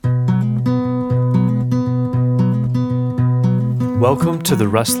Welcome to the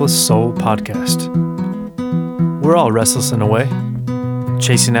Restless Soul podcast. We're all restless in a way,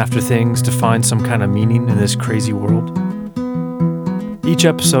 chasing after things to find some kind of meaning in this crazy world. Each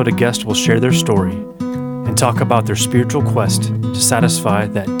episode, a guest will share their story and talk about their spiritual quest to satisfy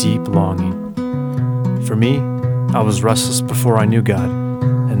that deep longing. For me, I was restless before I knew God,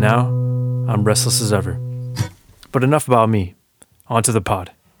 and now I'm restless as ever. But enough about me. On to the pod.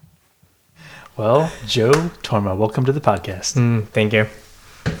 Well, Joe Torma, welcome to the podcast. Thank you.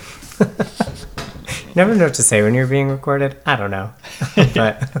 You never know what to say when you're being recorded. I don't know.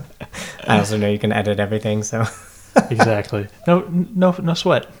 But I also know you can edit everything, so. Exactly. No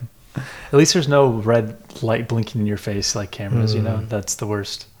sweat. At least there's no red light blinking in your face like cameras, you know? That's the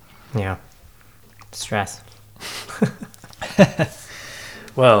worst. Yeah. Stress.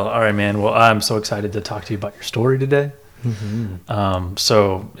 Well, all right, man. Well, I'm so excited to talk to you about your story today.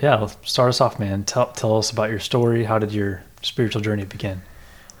 So yeah, start us off, man. Tell us about your story. How did your spiritual journey begin?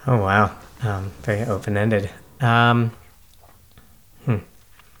 Oh, wow. Very open-ended. Well,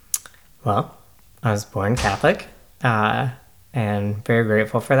 I was born Catholic, and very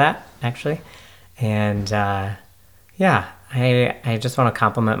grateful for that, actually. And, I just want to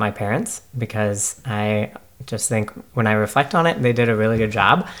compliment my parents because I just think when I reflect on it, they did a really good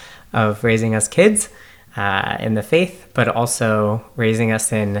job of raising us kids in the faith, but also raising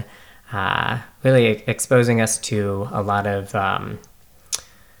us in really exposing us to a lot of, I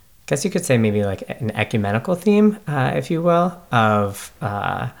guess you could say maybe like an ecumenical theme, if you will, of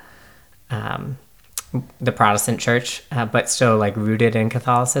the Protestant church, but still like rooted in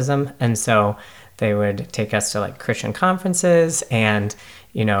Catholicism. And so they would take us to like Christian conferences, and,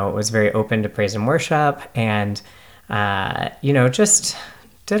 you know, it was very open to praise and worship, and, just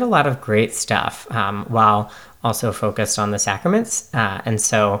did a lot of great stuff while also focused on the sacraments. And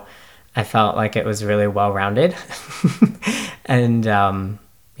so I felt like it was really well-rounded. And so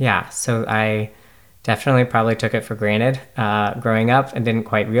I definitely probably took it for granted growing up and didn't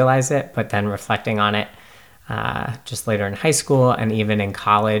quite realize it. But then reflecting on it just later in high school and even in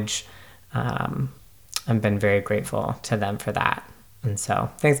college, I've been very grateful to them for that. And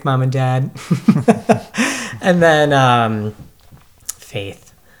so thanks, Mom and Dad. And then faith.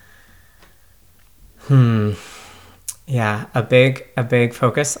 A big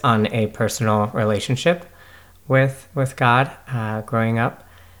focus on a personal relationship with God growing up,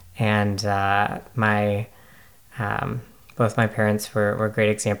 and both my parents were great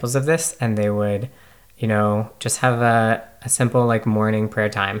examples of this, and they would, just have a simple like morning prayer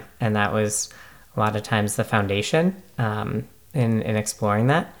time, and that was a lot of times the foundation in exploring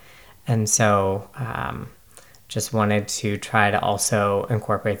that, and so just wanted to try to also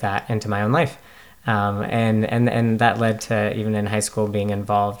incorporate that into my own life. And that led to, even in high school, being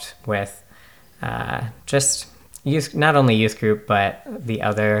involved with just youth, not only youth group, but the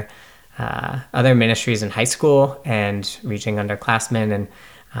other ministries in high school, and reaching underclassmen,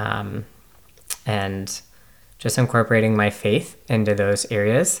 and just incorporating my faith into those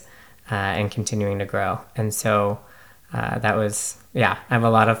areas and continuing to grow. And so that was, I have a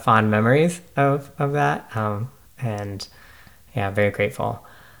lot of fond memories of that, and very grateful.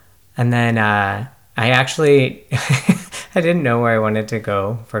 And then I actually, I didn't know where I wanted to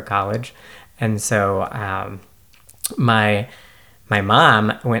go for college. And so my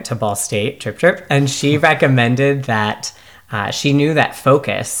mom went to Ball State, trip, and she recommended that she knew that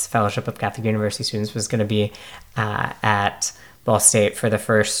Focus, Fellowship of Catholic University Students, was going to be at Ball State for the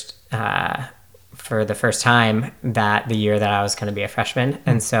first time that the year that I was going to be a freshman.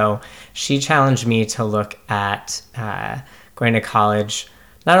 And so she challenged me to look at going to college,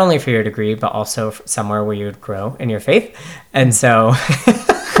 not only for your degree, but also somewhere where you would grow in your faith. And so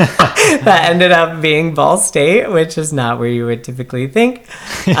that ended up being Ball State, which is not where you would typically think.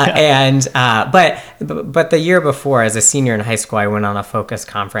 But the year before, as a senior in high school, I went on a Focus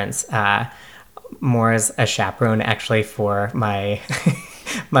conference, more as a chaperone, actually, for my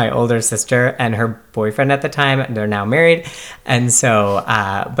my older sister and her boyfriend at the time. They're now married. And so,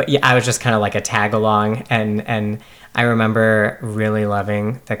 I was just kind of like a tag along, and I remember really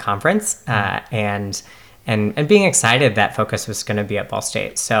loving the conference and being excited that Focus was going to be at Ball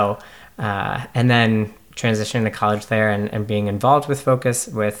State. So, and then transitioning to college there and being involved with Focus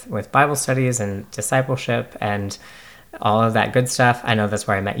with Bible studies and discipleship and all of that good stuff. I know that's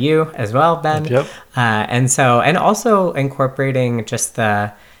where I met you as well, Ben. Yep. And also incorporating just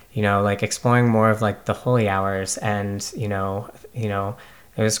the, like exploring more of like the holy hours, and,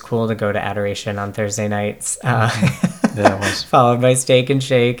 it was cool to go to adoration on Thursday nights. Yeah, it was. Followed by Steak and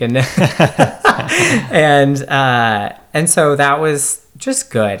Shake, and and so that was just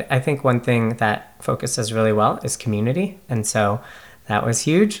good. I think one thing that focuses really well is community. And so that was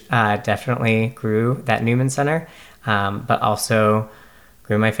huge. Definitely grew that Newman Center, but also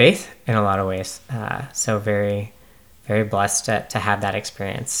grew my faith in a lot of ways. So very, very blessed to have that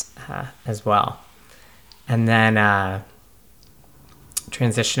experience as well. And then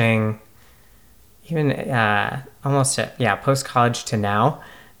transitioning even almost post-college to now,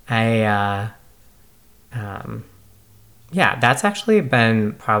 that's actually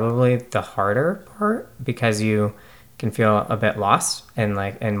been probably the harder part, because you can feel a bit lost in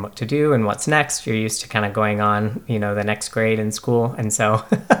what to do and what's next. You're used to kind of going on, the next grade in school. And so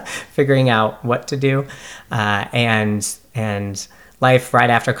figuring out what to do, and life right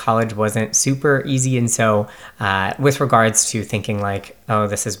after college wasn't super easy. And so with regards to thinking like, oh,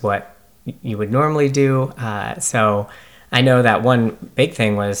 this is what you would normally do. So I know that one big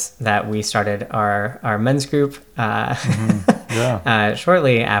thing was that we started our men's group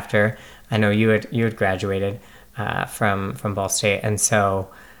shortly after. I know you had graduated from Ball State, and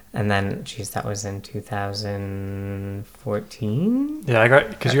then that was in 2014. Yeah, I got,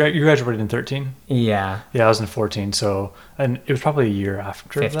 because you graduated in 13. Yeah, I was in 14. So, and it was probably a year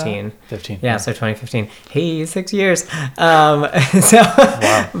after 15. that. 15. Yeah, so 2015. Hey, 6 years. Wow.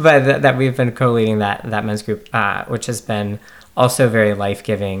 But that we've been co-leading that men's group, which has been also very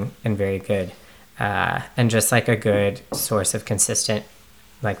life-giving and very good, and just like a good source of consistent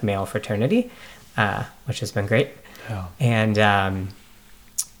like male fraternity, which has been great. Yeah. And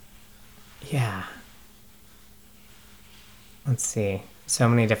let's see, so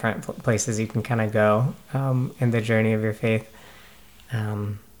many different places you can kind of go in the journey of your faith.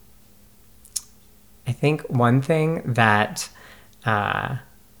 I think one thing that I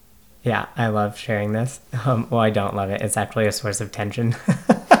love sharing this, well, I don't love it, it's actually a source of tension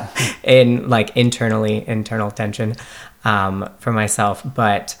in like internal tension for myself.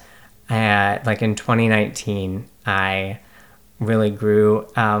 But like in 2019 I really grew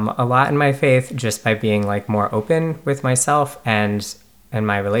a lot in my faith just by being like more open with myself and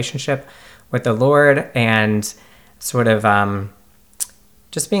my relationship with the Lord, and sort of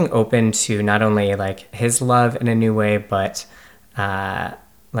just being open to not only like his love in a new way, but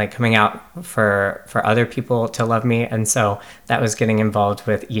like coming out for other people to love me. And so that was getting involved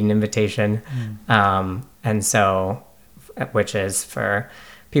with Eden Invitation. And so, which is for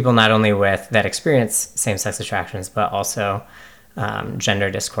people not only with that experience same-sex attractions, but also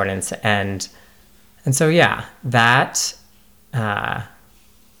gender discordance. And so, that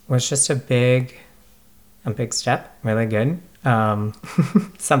was just a big step, really good.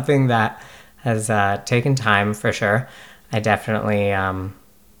 Something that has taken time for sure. I definitely,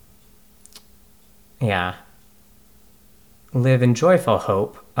 live in joyful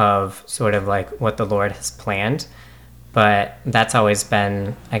hope of sort of like what the Lord has planned. But that's always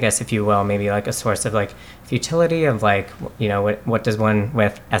been, I guess, if you will, maybe like a source of like futility of like, what does one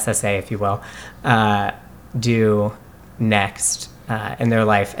with SSA, if you will, do next in their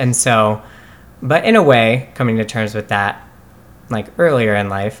life. And so, but in a way, coming to terms with that, like earlier in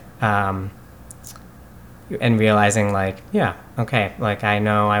life, and realizing like, okay, like I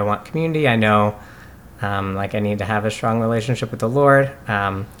know I want community. I know like I need to have a strong relationship with the Lord.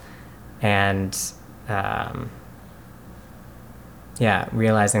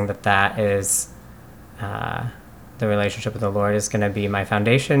 Realizing that is the relationship with the Lord is going to be my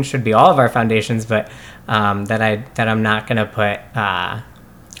foundation, should be all of our foundations, but that I'm not going to put, I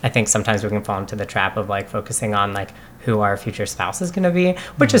think sometimes we can fall into the trap of like focusing on like who our future spouse is going to be,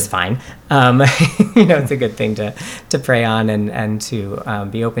 which is fine. It's a good thing to pray on and to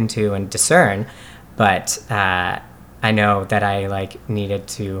be open to and discern. But I know that I like needed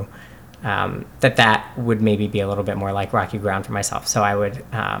to, that would maybe be a little bit more like rocky ground for myself. So I would,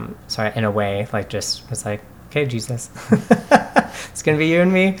 in a way, like just was like, okay, Jesus, it's going to be you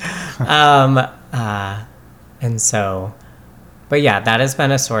and me. And so, but that has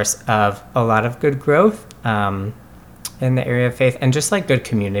been a source of a lot of good growth in the area of faith, and just like good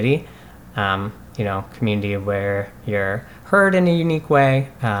community, community where you're heard in a unique way.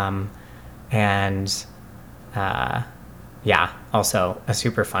 Also a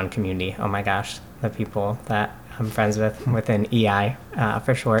super fun community. Oh my gosh, the people that I'm friends with within EI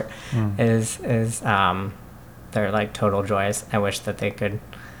for short is they're like total joys. I wish that they could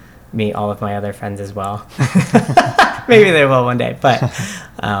meet all of my other friends as well. Maybe they will one day, but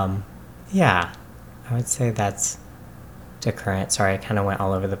I would say that's to current. Sorry, I kind of went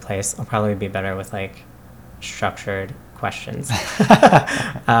all over the place. I'll probably be better with like structured questions.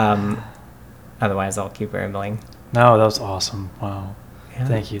 Otherwise I'll keep rambling. No, that was awesome. Wow.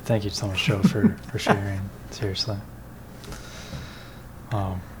 Yeah. Thank you so much, Joe, for sharing. Seriously.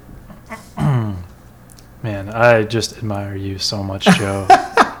 Um, Man, I just admire you so much, Joe,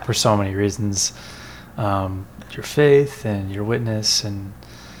 for so many reasons. Your faith and your witness, and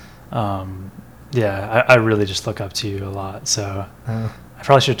yeah, I really just look up to you a lot. So I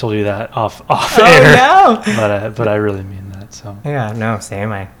probably should have told you that off air. No. But I really mean that. So Yeah, no,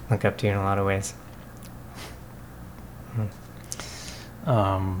 same. I look up to you in a lot of ways.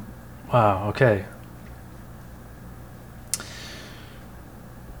 Wow. Okay.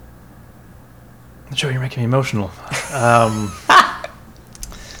 Joe, you're making me emotional.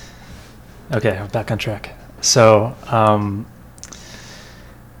 Okay, I'm back on track. So,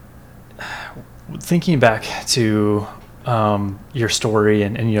 thinking back to your story,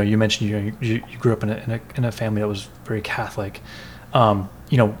 and you mentioned you grew up in a family that was very Catholic.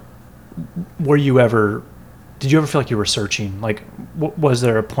 Were you ever? Did you ever feel like you were searching? Like, was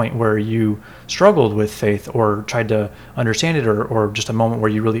there a point where you struggled with faith, or tried to understand it, or just a moment where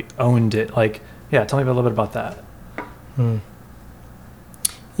you really owned it? Like, yeah, tell me a little bit about that.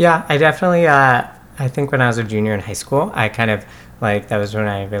 Yeah, I definitely, I think when I was a junior in high school, I kind of, like, that was when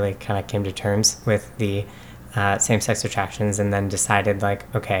I really kind of came to terms with the same-sex attractions, and then decided, like,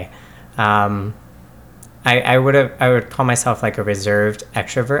 okay, I would call myself like a reserved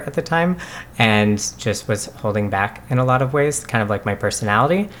extrovert at the time, and just was holding back in a lot of ways, kind of like my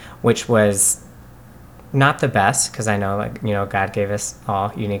personality, which was not the best, because I know, like, God gave us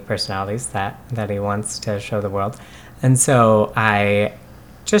all unique personalities that he wants to show the world. And so I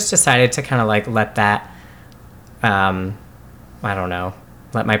just decided to kind of like let that, I don't know,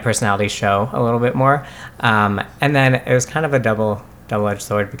 let my personality show a little bit more. And then it was kind of a double-edged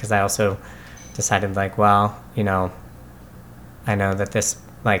sword, because I also decided, like, well, I know that this,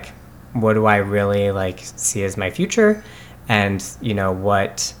 like, what do I really, like, see as my future? And,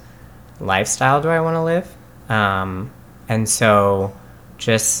 what lifestyle do I want to live? And so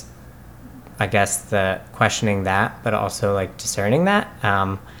just, I guess, the questioning that, but also, like, discerning that,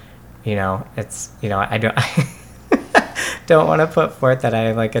 it's, I don't, don't want to put forth that I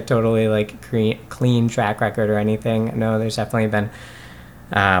have, like, a totally, like, clean track record or anything. No, there's definitely been,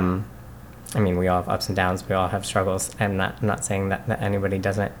 I mean, we all have ups and downs. We all have struggles. I'm not saying that anybody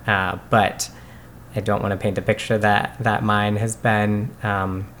doesn't, but I don't want to paint the picture that mine has been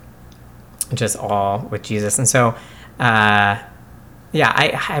just all with Jesus. And so, yeah,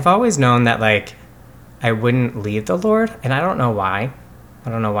 I've always known that, like, I wouldn't leave the Lord, and I don't know why. I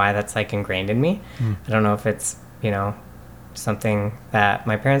don't know why that's, like, ingrained in me. I don't know if it's, something that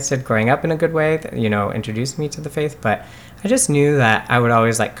my parents did growing up in a good way that, introduced me to the faith, but I just knew that I would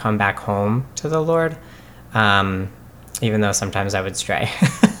always, like, come back home to the Lord, even though sometimes I would stray.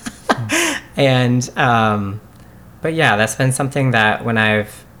 And, but yeah, that's been something that when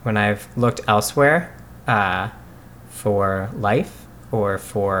I've looked elsewhere for life or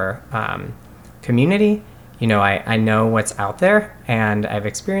for community, I know what's out there, and I've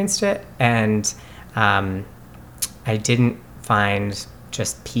experienced it, and I didn't find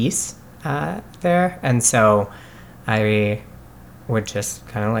just peace there, and so I would just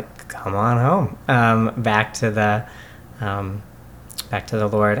kind of, like, come on home, back to the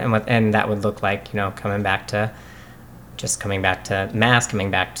Lord, and that would look like, coming back to Mass,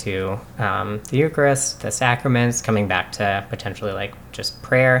 coming back to the Eucharist, the sacraments, coming back to potentially, like, just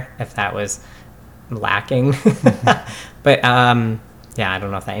prayer if that was lacking. But yeah, I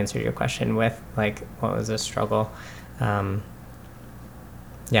don't know if that answered your question with, like, what was a struggle.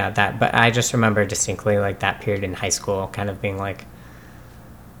 Yeah, but I just remember distinctly, like, that period in high school kind of being like,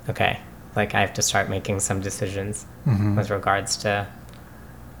 okay, like, I have to start making some decisions with regards to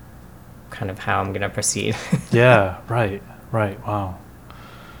kind of how I'm going to proceed. Yeah, right. Wow.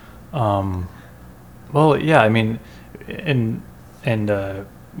 Well, yeah, I mean, and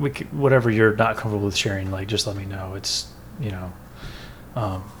whatever you're not comfortable with sharing, like, just let me know. It's, yeah,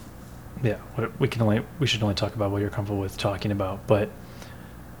 we should only talk about what you're comfortable with talking about. But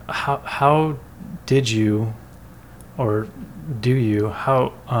how did you, or do you,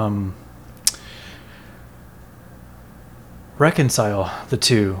 reconcile the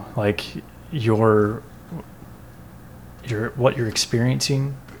two, like your what you're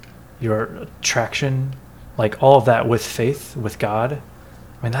experiencing, your attraction, like all of that with faith, with God?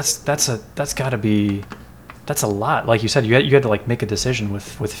 I mean, that's got to be, that's a lot. Like you said, you had to, like, make a decision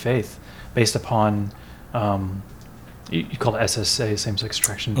with faith based upon you call it SSA, same-sex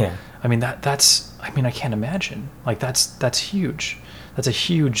attraction. Yeah. I mean, that's I mean, I can't imagine. Like, that's huge. That's a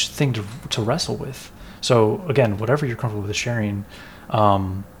huge thing to wrestle with. So again, whatever you're comfortable with sharing,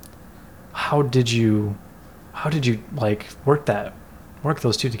 how did you like work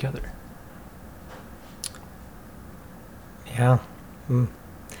those two together? Yeah.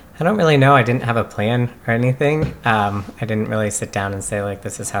 I don't really know. I didn't have a plan or anything. I didn't really sit down and say like,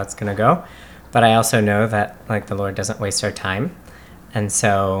 this is how it's going to go. But I also know that like the Lord doesn't waste our time, and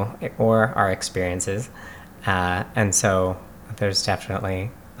so, or our experiences. And so there's definitely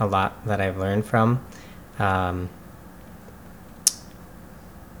a lot that I've learned from.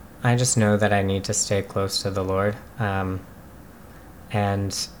 I just know that I need to stay close to the Lord. And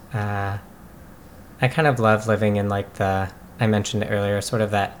I kind of love living in like I mentioned it earlier, sort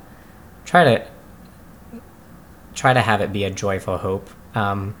of that try to have it be a joyful hope.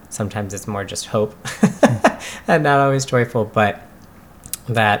 Sometimes it's more just hope and not always joyful, but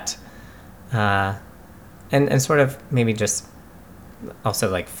that, and sort of maybe just also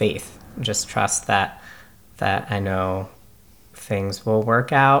like faith, just trust that I know things will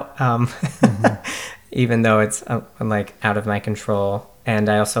work out, even though it's like out of my control. And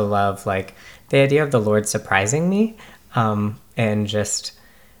I also love like the idea of the Lord surprising me, and just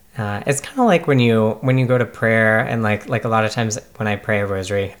it's kind of like when you go to prayer, and like a lot of times when I pray a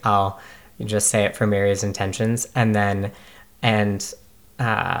rosary, I'll just say it for Mary's intentions, and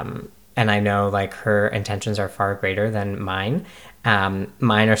I know like her intentions are far greater than mine.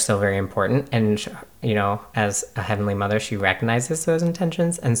 Mine are still very important, and as a Heavenly Mother, she recognizes those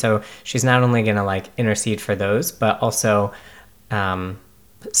intentions, and so she's not only gonna like intercede for those, but also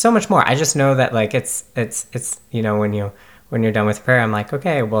so much more. I just know that like it's when you're done with prayer, I'm like,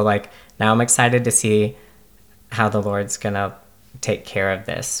 okay, well, like now I'm excited to see how the Lord's gonna take care of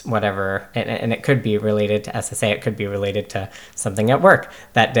this, whatever. And it could be related to SSA, it could be related to something at work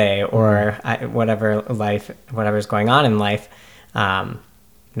that day, or whatever's going on in life.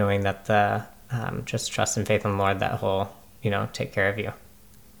 Knowing that the just trust and faith in the Lord, that whole take care of you.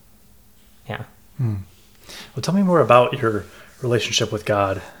 Yeah. Well, tell me more about your relationship with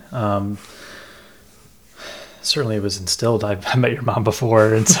God. Certainly it was instilled. I met your mom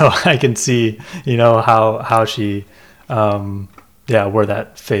before, and so I can see, how she, where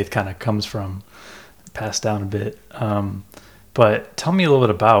that faith kind of comes from, passed down a bit. But tell me a little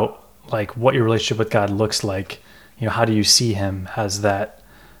bit about like what your relationship with God looks like. How do you see him? Has that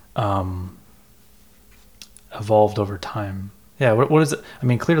evolved over time? Yeah. What is it? I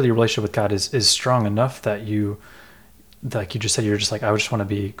mean, clearly your relationship with God is strong enough that you, like you just said, you're just like, I just want to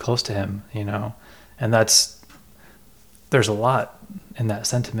be close to him, and there's a lot in that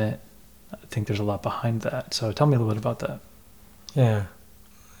sentiment. I think there's a lot behind that. So tell me a little bit about that. Yeah.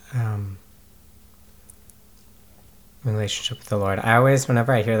 Relationship with the Lord. I always,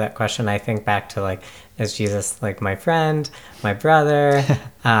 whenever I hear that question, I think back to like, is Jesus like my friend, my brother?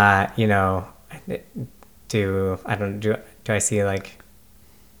 Do I see like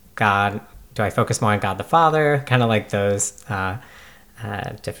God? Do I focus more on God the Father? Kind of like those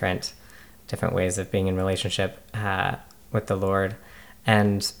different ways of being in relationship with the Lord.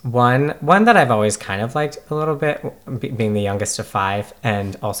 And one that I've always kind of liked a little bit, being the youngest of 5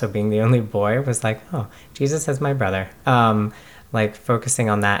 and also being the only boy, was like, oh, Jesus is my brother. Like focusing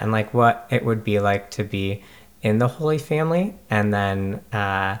on that and like what it would be like to be in the Holy Family, and then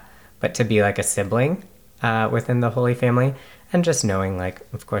but to be like a sibling within the Holy Family, and just knowing like,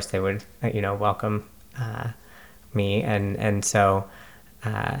 of course, they would welcome me, and so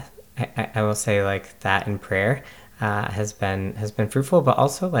I will say like that in prayer has been fruitful, but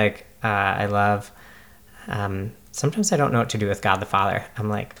also like I love. Sometimes I don't know what to do with God the Father. I'm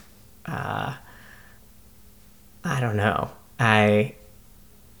like, I don't know. I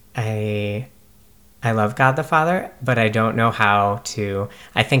love God the Father, but I don't know how to.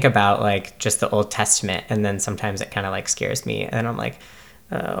 I think about like just the Old Testament, and then sometimes it kind of like scares me, and I'm like,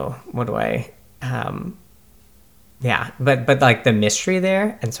 oh, what do I? Yeah, but like the mystery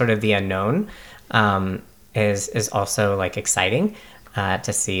there and sort of the unknown is also like exciting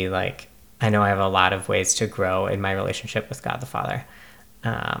to see. Like, I know I have a lot of ways to grow in my relationship with God the Father.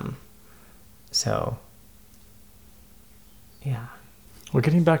 So yeah. Well,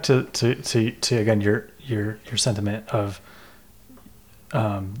 getting back to again your sentiment of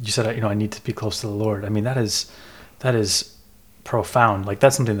you said I need to be close to the Lord. I mean, that is profound. Like,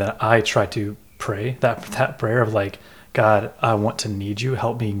 that's something that I try to pray, that prayer of like, God, I want to need you,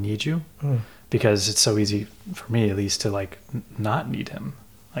 help me need you, because it's so easy for me at least to like not need him.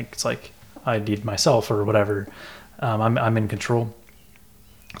 Like, it's like I need myself or whatever. I'm in control.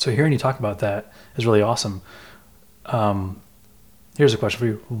 So hearing you talk about that is really awesome. Here's a question for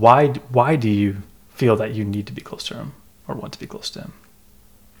you. Why do you feel that you need to be close to him or want to be close to him?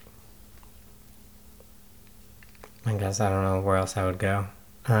 I guess I don't know where else I would go.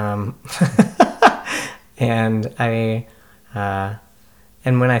 And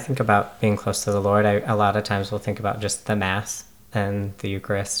and when I think about being close to the Lord, I a lot of times will think about just the Mass and the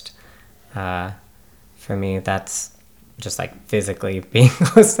Eucharist. For me, that's just like physically being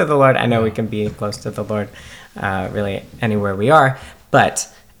close to the Lord. I know we can be close to the Lord really anywhere we are, but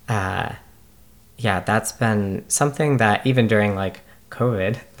that's been something that even during like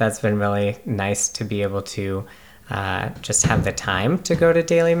COVID, that's been really nice to be able to just have the time to go to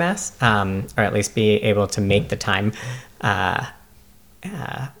daily mass, or at least be able to make the time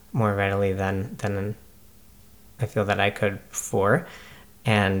more readily than I feel that I could before.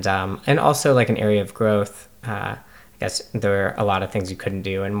 And also like an area of growth. I guess there are a lot of things you couldn't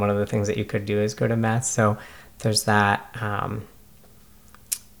do, and one of the things that you could do is go to mass. So there's that. I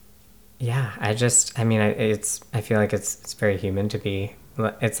feel like it's very human to be.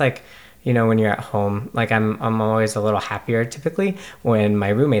 It's like, when you're at home, like I'm always a little happier typically when my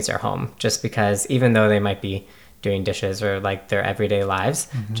roommates are home, just because even though they might be doing dishes or like their everyday lives,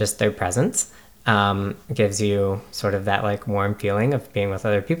 just their presence gives you sort of that like warm feeling of being with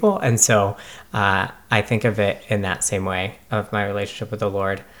other people. And so I think of it in that same way of my relationship with the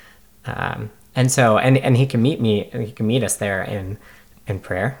Lord. And so he can meet us there in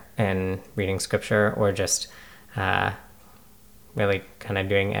prayer and reading scripture, or just really kind of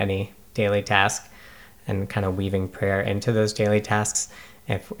doing any daily task and kind of weaving prayer into those daily tasks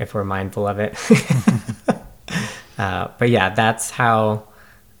if we're mindful of it. But yeah, that's how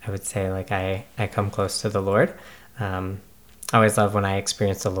I would say like I come close to the Lord. I always love when I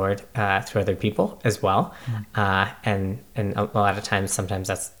experience the Lord through other people as well. And a lot of times, sometimes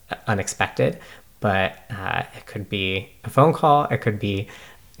that's unexpected, but it could be a phone call, it could be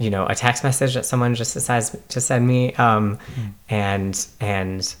a text message that someone just decides to send me, and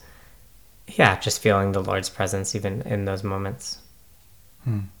just feeling the Lord's presence even in those moments.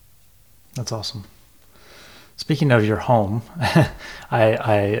 That's awesome. Speaking of your home,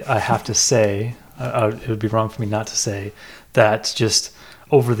 I have to say, it would be wrong for me not to say that just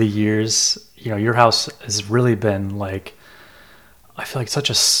over the years, your house has really been like, I feel like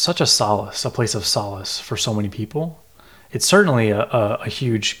such a solace, a place of solace for so many people. It's certainly a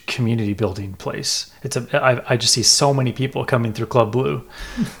huge community building place. I just see so many people coming through Club Blue,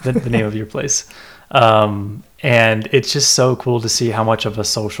 the name of your place. And it's just so cool to see how much of a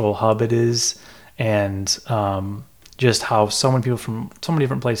social hub it is, and just how so many people from so many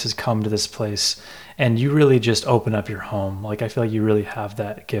different places come to this place, and you really just open up your home. Like, I feel like you really have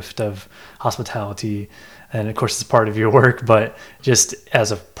that gift of hospitality, and of course it's part of your work, but just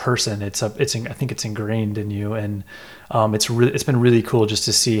as a person, I think it's ingrained in you, and it's been really cool just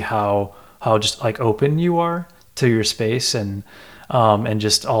to see how just like open you are to your space, and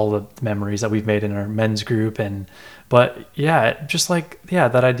just all the memories that we've made in our men's group. But yeah, just like,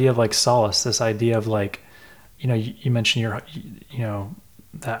 that idea of like solace, this idea of like, you mentioned your,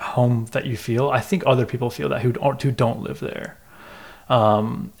 that home that you feel. I think other people feel that who don't live there.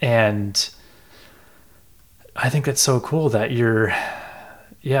 And I think that's so cool that you're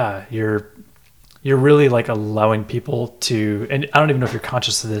really like allowing people to, and I don't even know if you're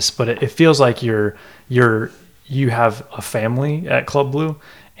conscious of this, but it feels like you have a family at Club Blue,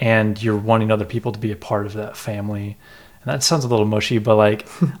 and you're wanting other people to be a part of that family. And that sounds a little mushy, but like,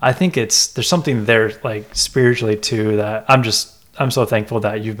 I think there's something there like spiritually too, that I'm so thankful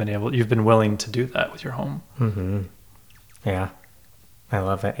that you've been willing to do that with your home. Mm-hmm. Yeah. I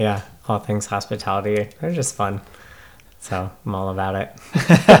love it. Yeah. All things hospitality. They're just fun. So I'm all about it.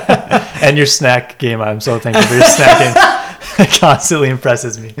 And your snack game, I'm so thankful for your snacking. It constantly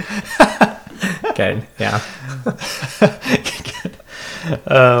impresses me. Good. Yeah.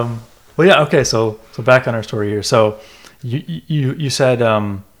 Well, yeah. Okay. So back on our story here. So you said,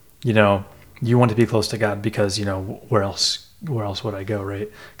 you want to be close to God because, where else would I go?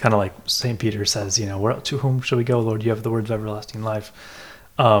 Right. Kind of like St. Peter says, to whom shall we go, Lord? You have the words of everlasting life.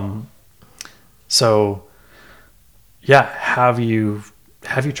 So yeah, have you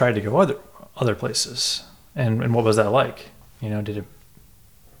tried to go other places? And what was that like? What'd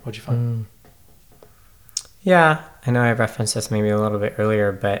you find? Yeah, I know I referenced this maybe a little bit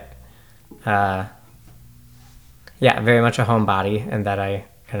earlier, but very much a homebody, and that I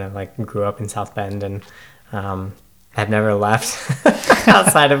kind of like grew up in South Bend, and I've never left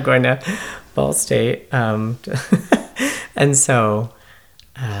outside of going to Ball State. And so,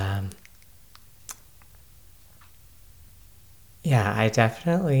 I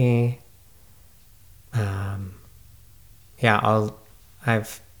definitely, I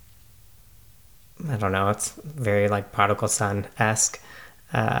don't know, it's very like prodigal son-esque,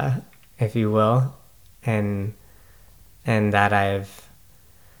 if you will. And that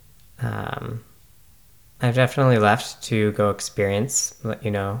I've definitely left to go experience,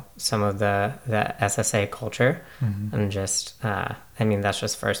 some of the SSA culture, and just, that's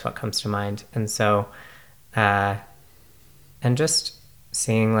just first what comes to mind. And so, and just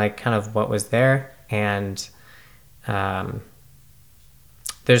seeing like kind of what was there, and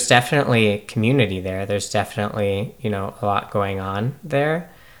there's definitely community there. There's definitely, a lot going on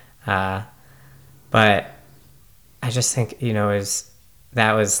there. But I just think,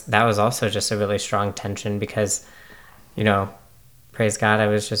 that was also just a really strong tension because, praise God, I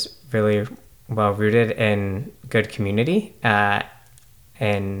was just really well rooted in good community,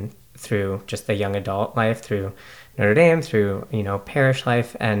 and through just the young adult life, through Notre Dame, through, parish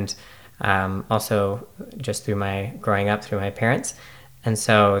life, and also just through my growing up through my parents. And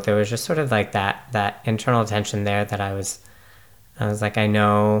so there was just sort of like that internal tension there that I was like, I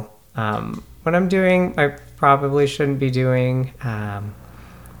know what I'm doing, I probably shouldn't be doing.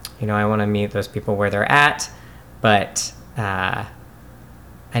 I want to meet those people where they're at, but I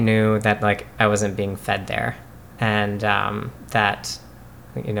knew that like I wasn't being fed there, and that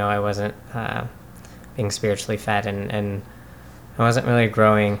I wasn't being spiritually fed, and I wasn't really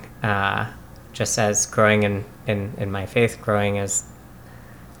growing, just as growing in my faith, growing as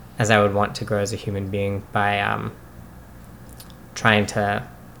I would want to grow as a human being by trying to,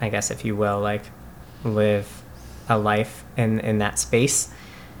 I guess, if you will, like live a life in that space.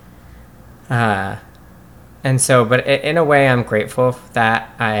 And so, but in a way, I'm grateful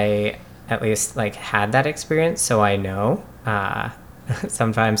that I at least like had that experience. So I know,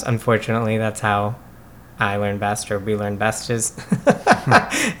 sometimes, unfortunately, that's how I learn best, or we learn best, is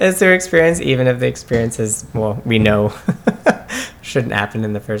is through experience, even if the experience is, well, we know shouldn't happen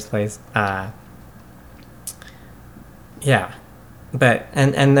in the first place. Yeah. But,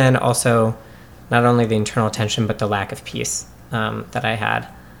 and then also not only the internal tension, but the lack of peace, that I had.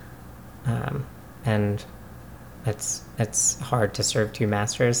 And it's hard to serve two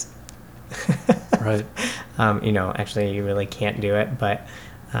masters. Right. Actually you really can't do it, but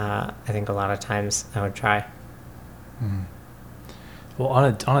I think a lot of times I would try. Well,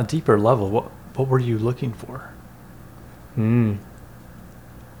 on a deeper level, what were you looking for?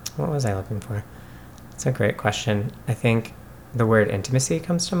 What was I looking for? It's a great question. I think the word intimacy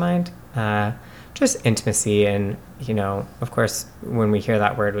comes to mind. Just intimacy, and of course when we hear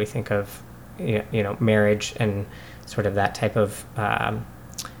that word we think of marriage and sort of that type of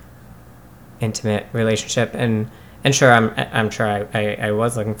intimate relationship, and sure, I'm sure I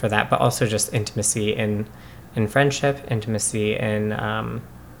was looking for that, but also just intimacy in friendship, intimacy in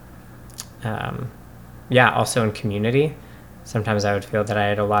also in community. Sometimes I would feel that I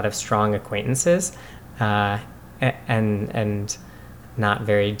had a lot of strong acquaintances, and not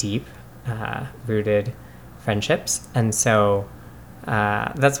very deep rooted friendships. And so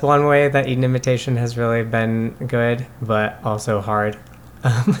that's one way that Eden Invitation has really been good, but also hard.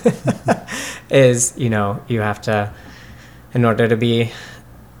 Is, you have to, in order to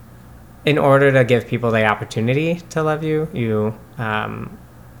give people the opportunity to love you, I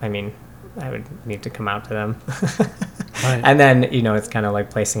would need to come out to them. Right. And then, it's kind of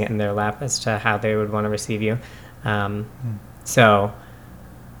like placing it in their lap as to how they would want to receive you. So,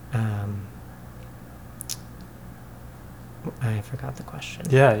 I forgot the question.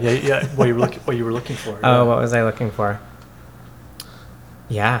 Yeah. What you were looking for? Oh, what was I looking for?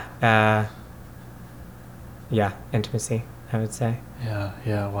 Yeah. Intimacy, I would say.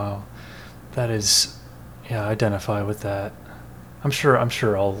 Yeah. Wow. That is, I identify with that. I'm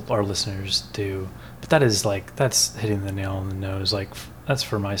sure all our listeners do, but that's hitting the nail on the nose. Like, that's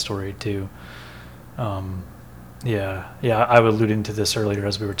for my story too. Yeah. I was alluding to this earlier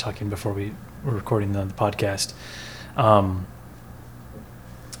as we were talking before we were recording the podcast.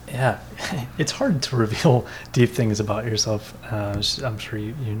 Yeah, it's hard to reveal deep things about yourself. I'm sure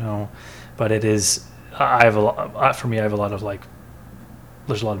you know, but it is. I have a lot. For me, I have a lot of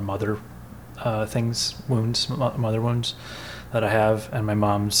there's a lot of mother mother wounds that I have, and my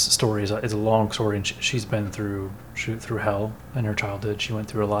mom's story is a long story, and she's been through hell in her childhood. She went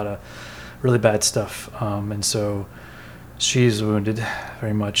through a lot of really bad stuff, and so she's wounded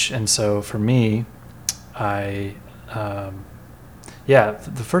very much. And so for me, the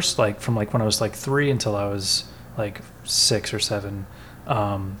first from when I was 3 until I was 6 or 7,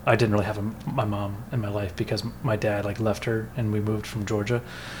 I didn't really have my mom in my life because my dad left her and we moved from Georgia,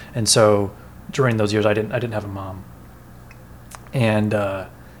 and so during those years I didn't have a mom, and I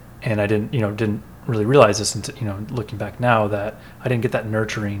didn't really realize this until looking back now, that I didn't get that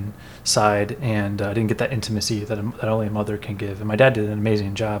nurturing side, and I didn't get that intimacy that only a mother can give. And my dad did an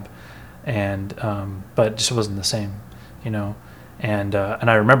amazing job, and but it just wasn't the same, And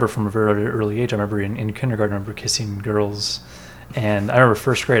I remember from a very early age, I remember in kindergarten, I remember kissing girls. And I remember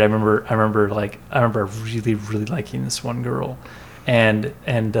first grade, I remember really, really liking this one girl. And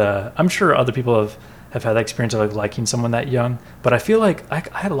I'm sure other people have had that experience of like liking someone that young, but I feel like I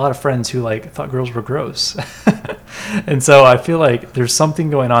had a lot of friends who like thought girls were gross. And so I feel like there's something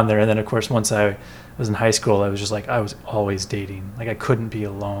going on there. And then of course, once I was in high school, I was just like, I was always dating. Like I couldn't be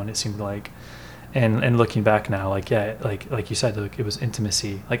alone. It seemed like, and looking back now, like, yeah, like you said, like, it was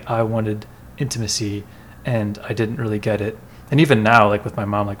intimacy. Like I wanted intimacy and I didn't really get it. And even now, like with my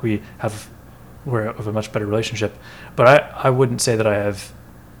mom, like we're of a much better relationship, but I wouldn't say that I have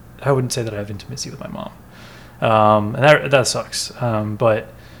intimacy with my mom. And that sucks.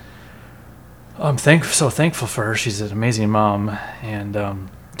 But I'm so thankful for her. She's an amazing mom, and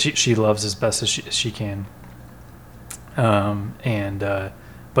she loves as best as she can. But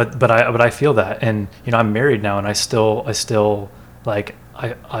I feel that, and you know, I'm married now, and I still like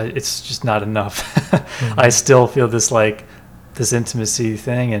I it's just not enough. Mm-hmm. I still feel this intimacy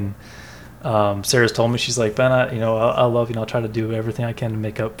thing, and Sarah's told me, she's like, Ben, I love you, and I'll try to do everything I can to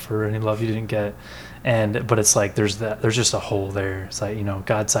make up for any love you didn't get. But it's like there's just a hole there. It's like, you know,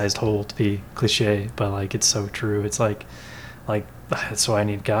 God-sized hole, to be cliche, but like it's so true. It's like that's why I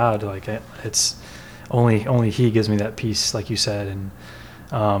need God. Like it's only He gives me that peace, like you said, and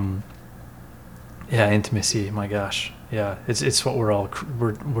intimacy. My gosh, yeah, it's what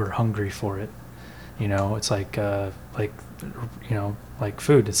we're hungry for it. You know, it's like you know, like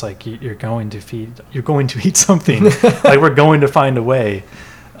food. It's like you're going to eat something. Like we're going to find a way.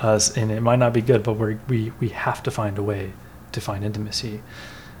 And it might not be good, but we have to find a way to find intimacy.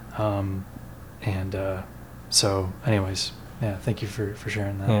 So anyways, yeah, thank you for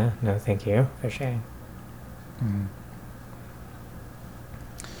sharing that. Yeah, no, thank you for sharing.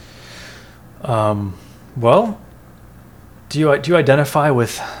 Well, do you identify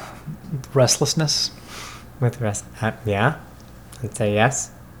with restlessness? With yeah, I'd say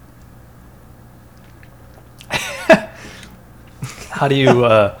yes. How do you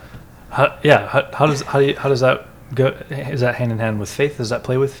how does that go? Is that hand in hand with faith? Does that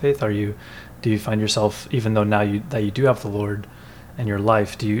play with faith? Do you find yourself, even though now that you do have the Lord in your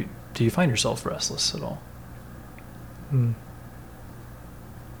life, do you find yourself restless at all?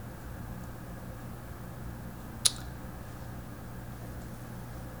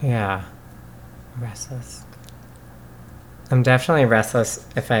 Yeah, restless. I'm definitely restless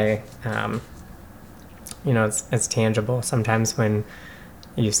if I you know, it's tangible sometimes when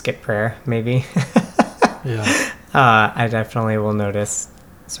you skip prayer, maybe. Yeah. I definitely will notice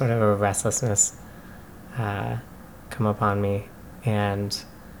sort of a restlessness come upon me, and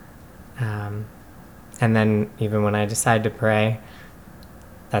then even when I decide to pray,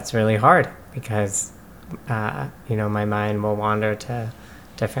 that's really hard because you know, my mind will wander to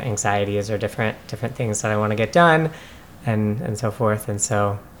different anxieties or different things that I want to get done, and so forth, and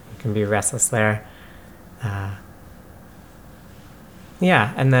so you can be restless there.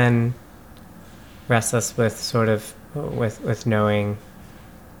 And then restless with sort of with knowing,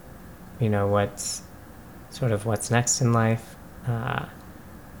 you know, what's next in life,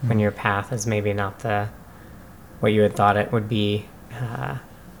 when your path is maybe not what you had thought it would be.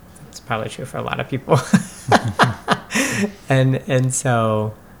 It's probably true for a lot of people. and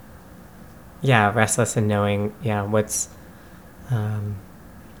so restless in knowing what's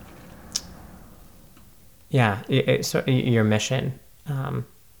so your mission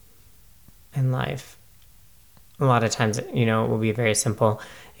in life. A lot of times, you know, it will be very simple.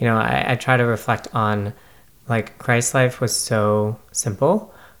 You know, I try to reflect on, like, Christ's life was so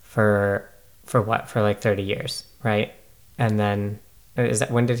simple for like 30 years, right? And then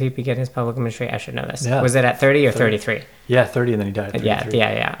when did he begin his public ministry? I should know this. Yeah. Was it at 30 or 33? Yeah, 30, and then he died at 33.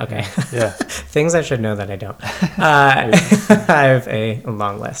 Yeah. Okay. Yeah. Things I should know that I don't. I have a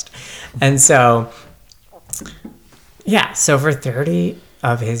long list. And so, so for 30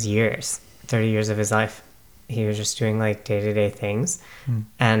 of his years, 30 years of his life, he was just doing like day-to-day things.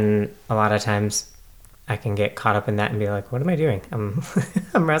 And a lot of times I can get caught up in that and be like, what am I doing? I'm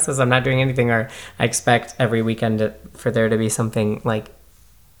restless. I'm not doing anything. Or I expect every weekend for there to be something like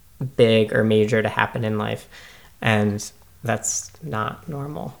big or major to happen in life. And that's not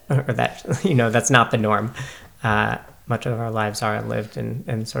normal, or that, you know, that's not the norm. Much of our lives are lived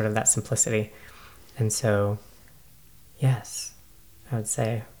in sort of that simplicity. And so, yes, I would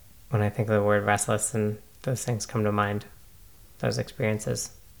say when I think of the word restless, and those things come to mind, those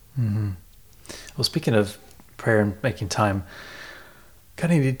experiences. Mm-hmm. Well, speaking of prayer and making time,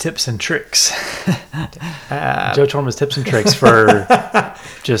 got any tips and tricks? Joe Torma's tips and tricks for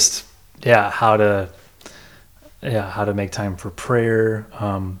just, how to how to make time for prayer,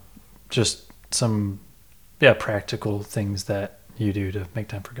 just some practical things that you do to make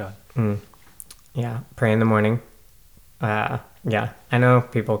time for God. Yeah, pray in the morning. I know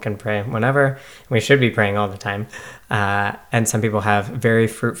people can pray whenever. We should be praying all the time. And some people have very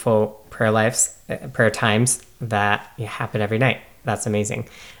fruitful prayer times that happen every night. That's amazing.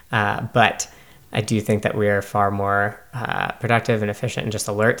 But I do think that we are far more productive and efficient and just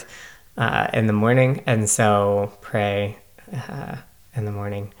alert in the morning. And so pray in the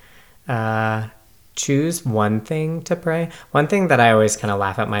morning. Choose one thing to pray. One thing that I always kind of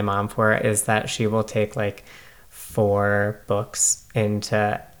laugh at my mom for is that she will take like 4 books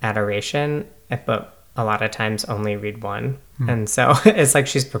into adoration, but a lot of times only read one. And so it's like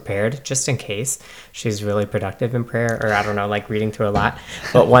she's prepared just in case. She's really productive in prayer, or I don't know, like reading through a lot.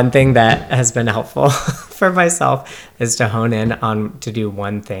 But one thing that has been helpful for myself is to hone in on to do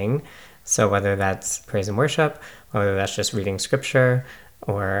one thing. So whether that's praise and worship, whether that's just reading scripture,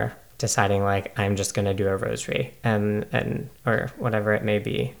 or deciding like I'm just going to do a rosary and or whatever it may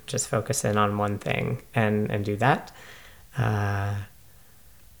be, just focus in on one thing and do that.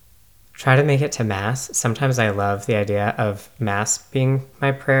 Try to make it to Mass. Sometimes I love the idea of Mass being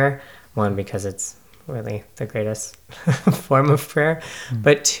my prayer. One, because it's really the greatest form of prayer.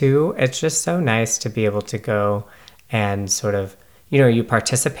 But 2, it's just so nice to be able to go and sort of, you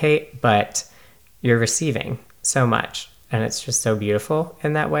participate, but you're receiving so much. And it's just so beautiful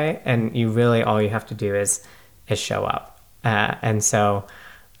in that way. And you really, all you have to do is show up. And so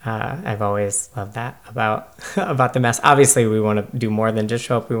I've always loved that about the Mass. Obviously, we want to do more than just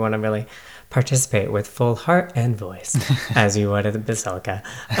show up. We want to really participate with full heart and voice, as you would at the Basilica.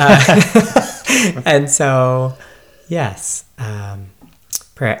 And so, yes,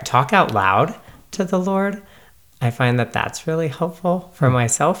 talk out loud to the Lord. I find that that's really helpful for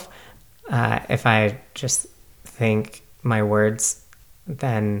myself. If I just think my words,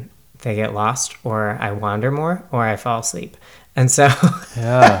 then they get lost, or I wander more, or I fall asleep. And so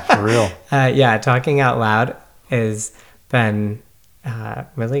yeah, for real. Talking out loud has been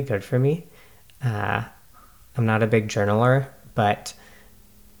really good for me. I'm not a big journaler, but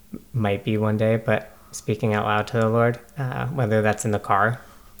might be one day. But speaking out loud to the Lord, whether that's in the car,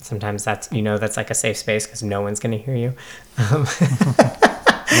 sometimes that's that's like a safe space because no one's going to hear you.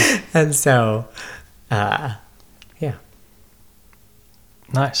 And so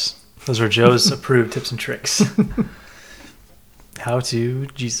Nice. Those are Joe's approved tips and tricks. How to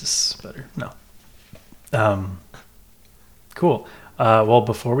Jesus better. No. Cool. Well,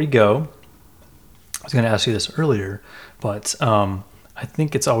 before we go, I was going to ask you this earlier, but I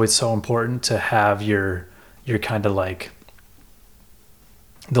think it's always so important to have your kind of like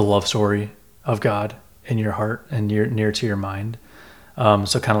the love story of God in your heart and near to your mind.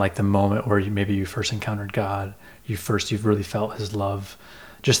 So kind of like the moment where you first encountered God, you've really felt his love.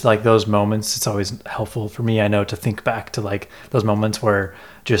 Just like those moments, it's always helpful for me, I know, to think back to like those moments where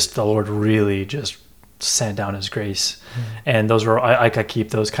just the Lord really just sent down his grace. And those were, I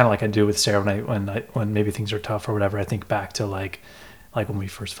keep those kind of like I do with Sarah when maybe things are tough or whatever. I think back to like when we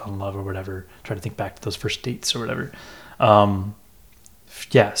first fell in love or whatever, try to think back to those first dates or whatever.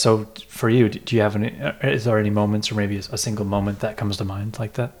 So for you, do you have is there any moments or maybe a single moment that comes to mind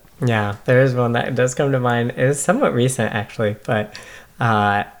like that? Yeah, there is one that does come to mind. It was somewhat recent actually, but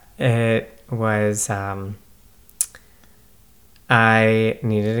it was, I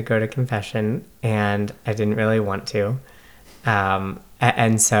needed to go to confession and I didn't really want to.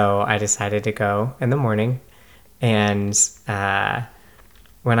 And so I decided to go in the morning. And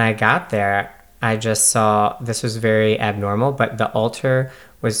when I got there, I just saw this was very abnormal, but the altar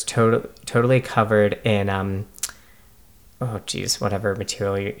was totally covered in, whatever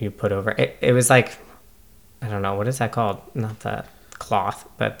material you put over it. It was like, I don't know, what is that called? Not the cloth,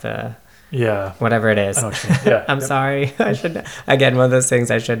 but the whatever it is. I'm sorry. I should, again, one of those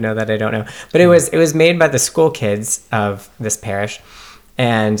things I should know that I don't know. But it was made by the school kids of this parish,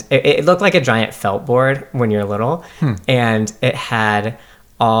 and it looked like a giant felt board when you're little, and it had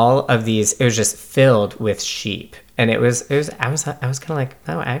all of these. It was just filled with sheep. And I was kind of like,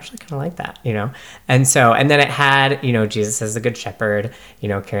 oh, I actually kind of like that, and then it had, Jesus as the good shepherd,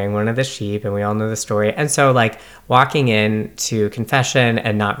 carrying one of the sheep, and we all know the story. And so like walking in-to confession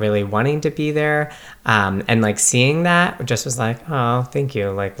and not really wanting to be there, and like seeing that just was like, oh, thank you.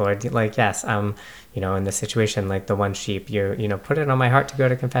 Like, Lord, like, yes, in this situation, like the one sheep, you put it on my heart to go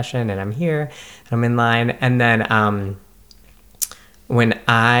to confession, and I'm here, and I'm in line. And then,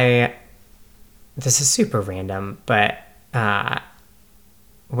 this is super random, but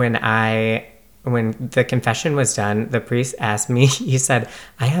when the confession was done, the priest asked me, he said,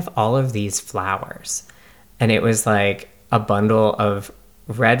 I have all of these flowers. and it was like a bundle of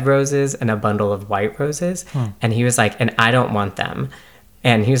red roses and a bundle of white roses. And he was like, and I don't want them.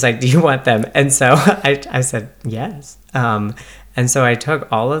 And he was like, do you want them? And so I said, yes. And so I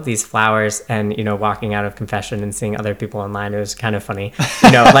took all of these flowers, and, you know, walking out of confession and seeing other people online, it was kind of funny,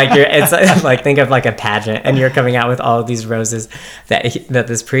 you know, like it's like, think of like a pageant, and you're coming out with all of these roses that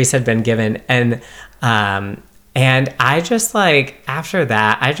this priest had been given. And I just, like, after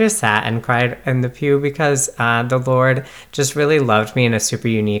that, I just sat and cried in the pew, because the Lord just really loved me in a super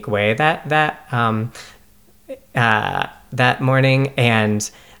unique way that morning. And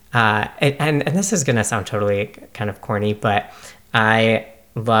this is gonna sound totally kind of corny, but I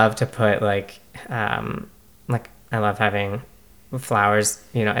love to put like I love having flowers,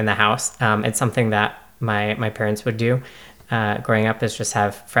 you know, in the house. It's something that my parents would do growing up, is just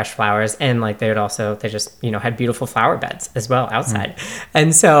have fresh flowers, and like they just, you know, had beautiful flower beds as well outside.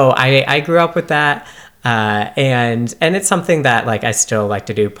 And so I grew up with that. And it's something that, like, I still like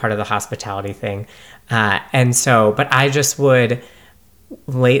to do, part of the hospitality thing. And so, but I just would,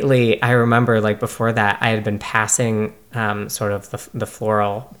 lately, I remember, like, before that, I had been passing sort of the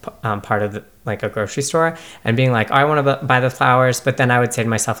floral part of like a grocery store, and being like, oh, I want to buy the flowers. But then I would say to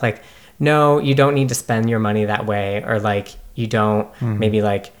myself, like, no, you don't need to spend your money that way. Or like, you don't, maybe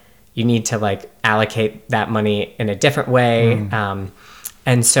like you need to like allocate that money in a different way.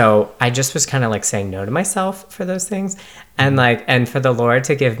 And so I just was kind of like saying no to myself for those things. And like, and for the Lord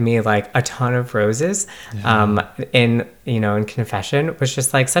to give me like a ton of roses in, you know, in confession, was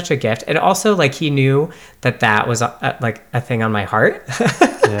just like such a gift. And also, like, he knew that was like a thing on my heart.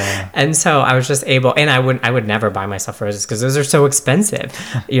 And so I was just able, and I would never buy myself roses, because those are so expensive,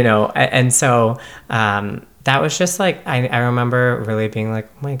 you know? And so that was just like, I remember really being like,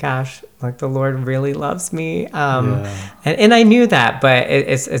 oh my gosh, like the Lord really loves me. And I knew that, but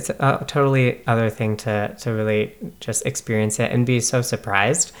it's a totally other thing to really just experience it and be so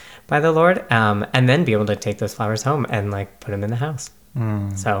surprised by the Lord. And then be able to take those flowers home and like put them in the house.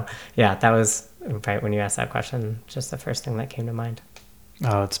 So yeah, that was right when you asked that question, just the first thing that came to mind.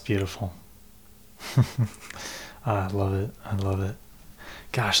 Oh, it's beautiful. I love it. I love it.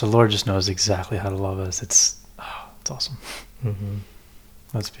 Gosh, the Lord just knows exactly how to love us. It's awesome.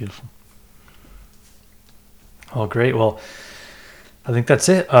 That's beautiful. Well, great. Well, I think that's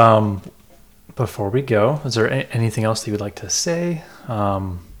it. Before we go, is there anything else that you would like to say?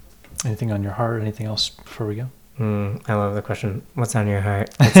 Anything on your heart? Anything else before we go? I love the question, what's on your heart?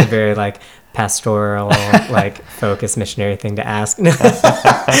 It's a very like pastoral, like focused missionary thing to ask.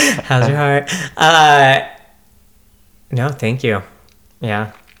 How's your heart? No, thank you.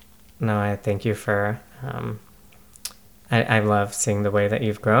 Yeah. No, I thank you for, I love seeing the way that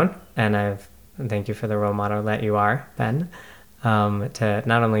you've grown, and thank you for the role model that you are, Ben, to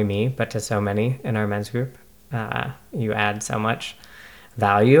not only me, but to so many in our men's group. You add so much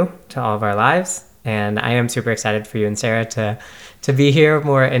value to all of our lives, and I am super excited for you and Sarah to be here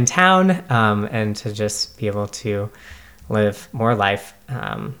more in town, and to just be able to live more life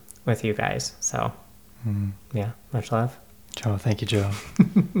with you guys. So yeah, much love. Joe, thank you, Joe.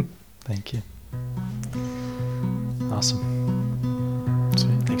 Thank you. Awesome.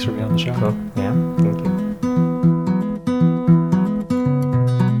 Sweet. Thanks for being on the show. Cool. Yeah, thank you.